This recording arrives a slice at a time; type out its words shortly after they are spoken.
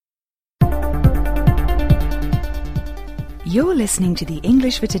You're listening to the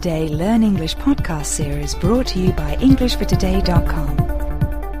English for Today Learn English podcast series brought to you by EnglishForToday.com.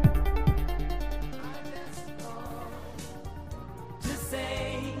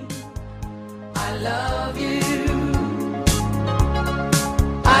 I love you.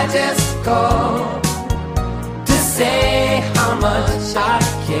 I just called to say how much I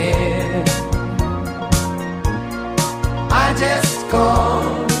care. I just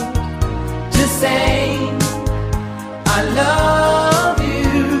called to say I love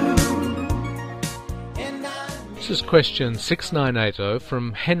you. This is question 6980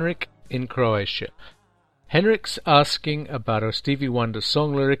 from Henrik in Croatia. Henrik's asking about a Stevie Wonder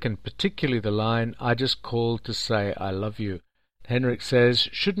song lyric and particularly the line, I just called to say I love you. Henrik says,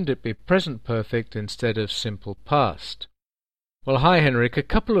 shouldn't it be present perfect instead of simple past? Well, hi Henrik. A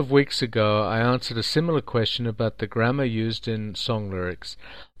couple of weeks ago I answered a similar question about the grammar used in song lyrics.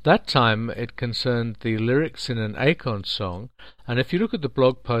 That time it concerned the lyrics in an Akon song, and if you look at the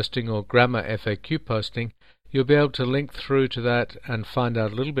blog posting or grammar FAQ posting, you'll be able to link through to that and find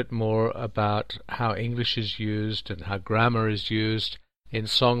out a little bit more about how English is used and how grammar is used in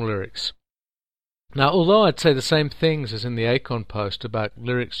song lyrics. Now, although I'd say the same things as in the Akon post about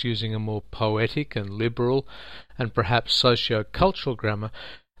lyrics using a more poetic and liberal and perhaps socio-cultural grammar,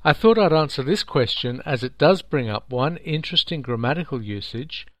 I thought I'd answer this question as it does bring up one interesting grammatical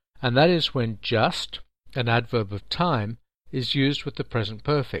usage, and that is when just, an adverb of time, is used with the present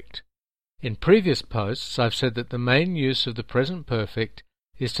perfect. In previous posts, I've said that the main use of the present perfect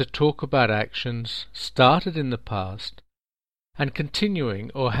is to talk about actions started in the past and continuing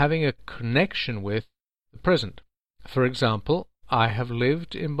or having a connection with the present. For example, I have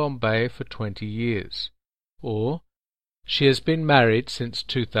lived in Bombay for 20 years, or she has been married since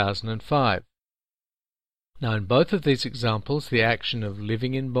 2005. Now, in both of these examples, the action of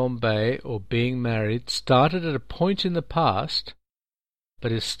living in Bombay or being married started at a point in the past,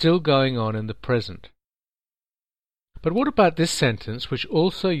 but is still going on in the present. But what about this sentence, which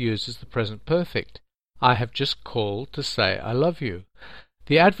also uses the present perfect? I have just called to say I love you.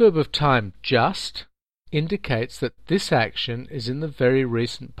 The adverb of time just indicates that this action is in the very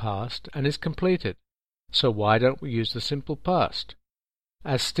recent past and is completed. So why don't we use the simple past,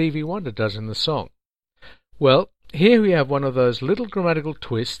 as Stevie Wonder does in the song? Well, here we have one of those little grammatical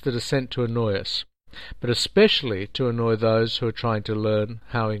twists that are sent to annoy us, but especially to annoy those who are trying to learn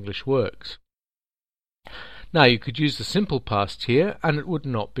how English works. Now, you could use the simple past here, and it would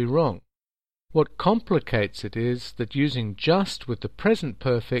not be wrong. What complicates it is that using just with the present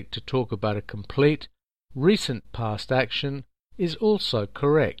perfect to talk about a complete, recent past action is also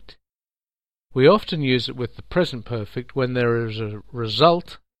correct. We often use it with the present perfect when there is a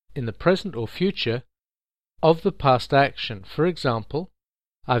result in the present or future of the past action. For example,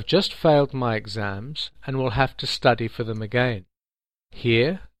 I've just failed my exams and will have to study for them again.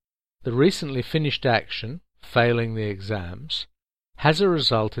 Here, the recently finished action, failing the exams, has a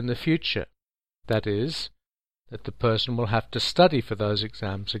result in the future. That is, that the person will have to study for those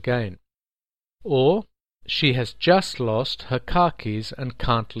exams again. Or, she has just lost her car keys and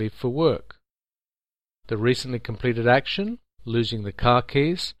can't leave for work. The recently completed action, losing the car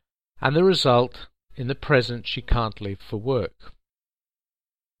keys, and the result, in the present, she can't leave for work.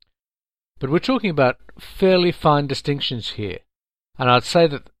 But we're talking about fairly fine distinctions here, and I'd say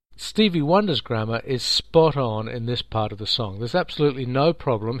that Stevie Wonder's grammar is spot on in this part of the song. There's absolutely no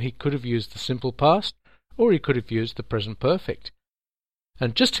problem. He could have used the simple past, or he could have used the present perfect.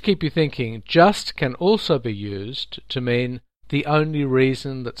 And just to keep you thinking, just can also be used to mean the only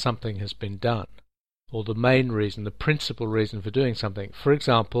reason that something has been done, or the main reason, the principal reason for doing something. For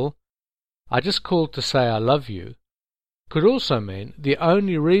example, I just called to say I love you could also mean the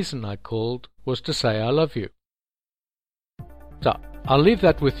only reason I called was to say I love you. So, I'll leave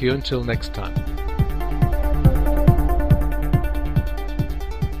that with you until next time.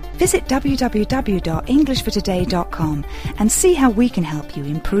 Visit www.englishfortoday.com and see how we can help you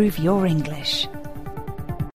improve your English.